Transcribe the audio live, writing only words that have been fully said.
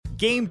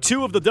Game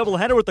 2 of the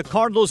doubleheader with the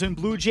Cardinals and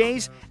Blue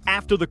Jays.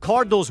 After the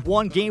Cardinals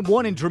won Game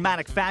 1 in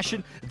dramatic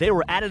fashion, they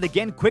were at it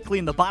again quickly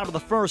in the bottom of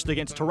the first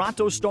against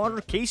Toronto starter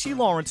Casey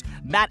Lawrence.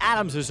 Matt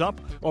Adams is up,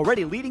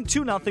 already leading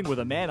 2-0 with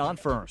a man on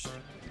first.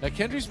 Now,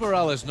 Kendrys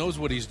Morales knows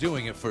what he's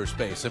doing at first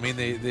base. I mean,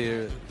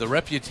 the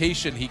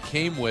reputation he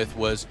came with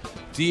was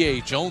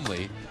DH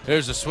only.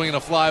 There's a swing and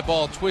a fly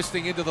ball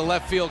twisting into the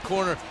left field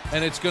corner,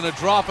 and it's going to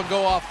drop and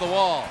go off the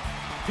wall.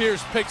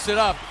 Pierce picks it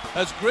up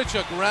as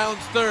Grichuk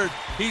rounds third.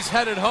 He's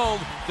headed home.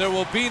 There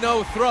will be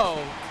no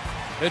throw.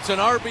 It's an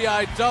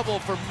RBI double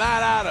for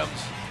Matt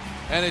Adams,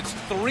 and it's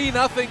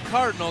 3-0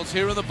 Cardinals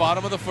here in the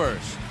bottom of the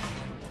first.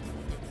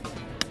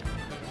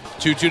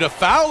 2-2 to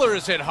Fowler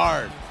is hit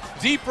hard.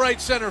 Deep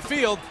right center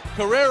field.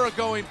 Carrera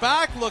going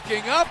back,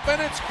 looking up,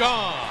 and it's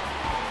gone.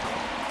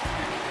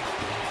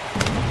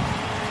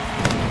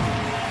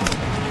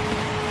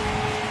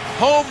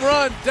 Home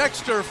run,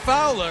 Dexter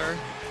Fowler,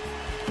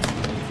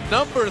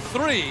 number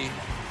 3.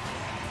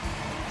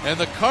 And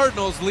the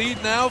Cardinals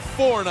lead now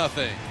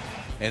 4-0.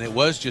 And it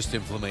was just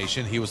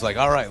inflammation. He was like,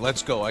 all right,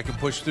 let's go. I can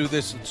push through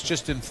this. It's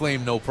just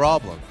inflamed, no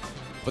problem.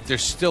 But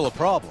there's still a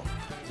problem.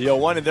 The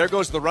 0-1, and there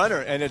goes the runner,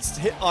 and it's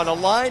hit on a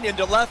line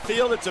into left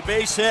field. It's a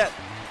base hit.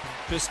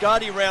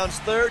 Piscotty rounds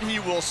third. He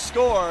will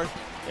score,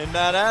 and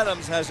Matt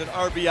Adams has an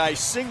RBI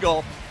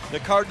single. The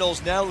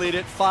Cardinals now lead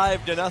it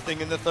 5-0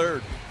 in the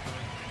third.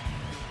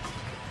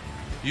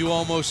 You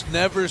almost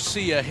never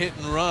see a hit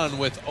and run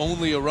with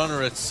only a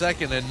runner at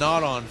second and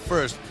not on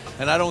first,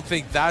 and I don't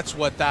think that's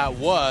what that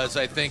was.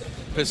 I think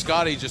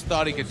Piscotty just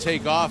thought he could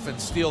take off and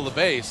steal the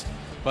base,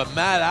 but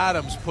Matt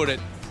Adams put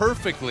it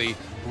perfectly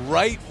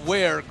right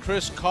where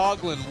Chris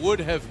Coghlan would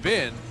have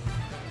been.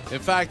 In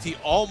fact, he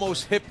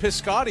almost hit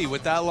Piscotty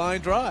with that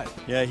line drive.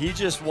 Yeah, he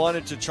just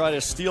wanted to try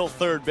to steal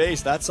third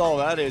base. That's all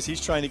that is.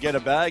 He's trying to get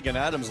a bag, and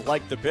Adams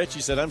liked the pitch.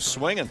 He said, I'm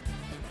swinging.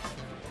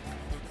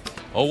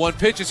 0-1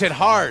 pitch is hit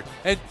hard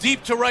and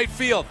deep to right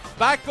field.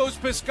 Back goes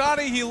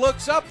Piscotty. He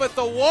looks up at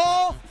the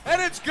wall,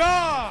 and it's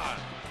gone.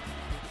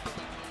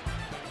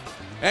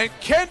 And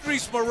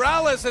Kendrys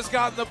Morales has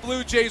gotten the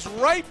Blue Jays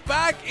right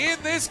back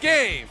in this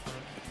game.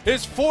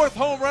 His 4th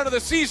home run of the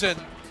season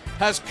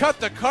has cut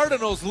the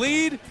Cardinals'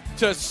 lead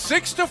to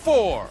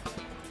 6-4.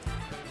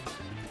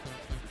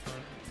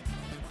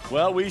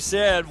 Well, we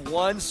said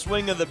one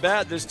swing of the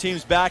bat, this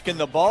team's back in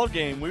the ball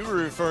game. We were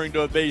referring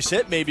to a base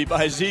hit maybe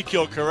by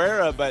Ezekiel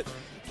Carrera, but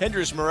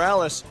Kendrys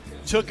Morales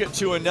took it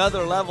to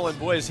another level, and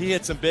boys, he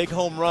hit some big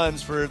home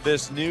runs for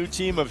this new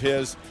team of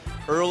his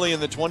early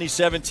in the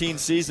 2017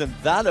 season.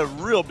 That a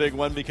real big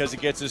one because it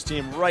gets his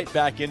team right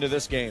back into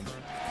this game.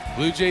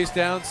 Blue Jays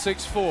down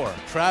 6-4.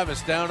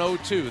 Travis down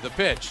 0-2. The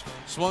pitch.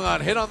 Swung on,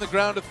 hit on the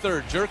ground to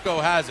third.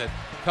 Jerko has it.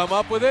 Come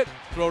up with it.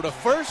 Throw to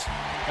first.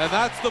 And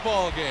that's the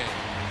ball game.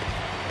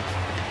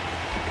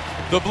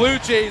 The Blue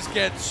Jays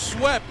get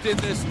swept in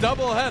this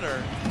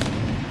doubleheader.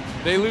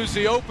 They lose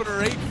the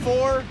opener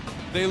 8-4.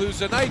 They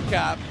lose a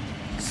nightcap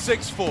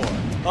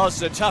 6-4. Oh,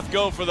 it's a tough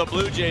go for the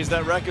Blue Jays.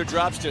 That record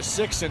drops to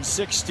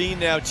 6-16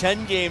 now.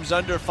 10 games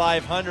under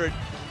 500.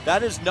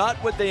 That is not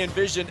what they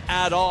envisioned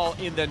at all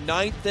in the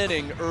 9th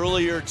inning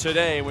earlier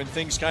today when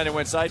things kind of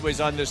went sideways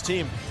on this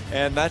team.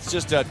 And that's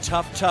just a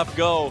tough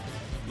go.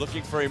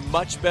 Looking for a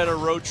much better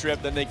road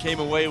trip than they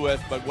came away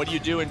with. But what do you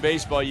do in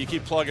baseball? You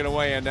keep plugging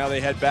away, and now they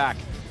head back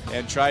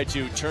and try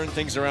to turn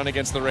things around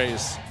against the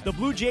Rays. The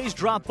Blue Jays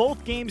dropped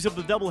both games of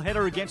the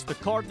doubleheader against the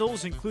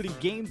Cardinals, including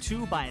Game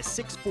 2 by a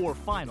 6-4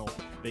 final.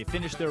 They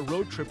finished their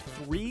road trip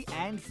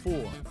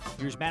 3-4.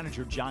 Here's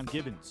manager John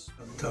Gibbons.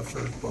 Tough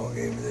first ball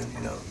game, and then,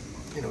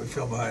 we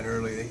fell behind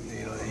early.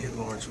 They hit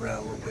Lawrence around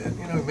a little bit.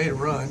 We made a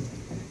run.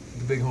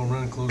 The big home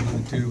run closed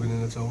in the 2, and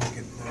then that's all we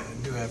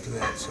could do after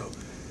that. So,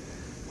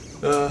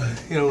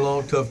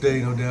 long, tough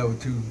day, no doubt,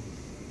 with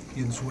 2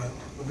 getting swept.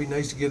 It'd be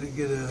nice to get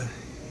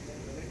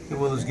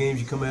one of those games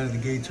you come out of the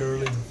gates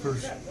early,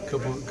 first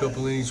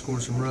couple innings, score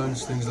some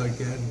runs, things like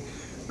that. And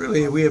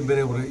really, we haven't been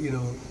able to,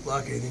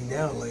 lock anything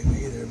down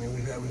lately either. I mean,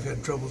 we've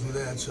had troubles with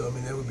that. So,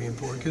 that would be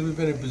important because we've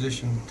been in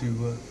position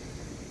to,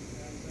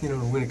 to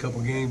win a couple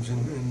games and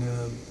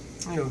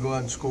go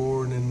out and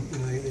score, and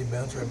then they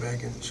bounce right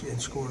back and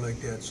score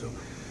like that. So,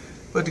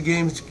 but the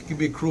game can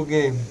be a cruel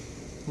game.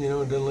 It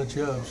doesn't let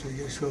you up, so you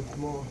got to show up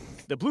tomorrow.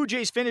 The Blue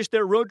Jays finished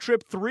their road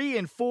trip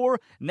 3-4.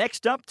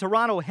 Next up,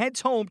 Toronto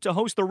heads home to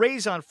host the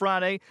Rays on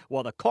Friday,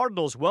 while the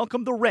Cardinals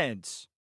welcome the Reds.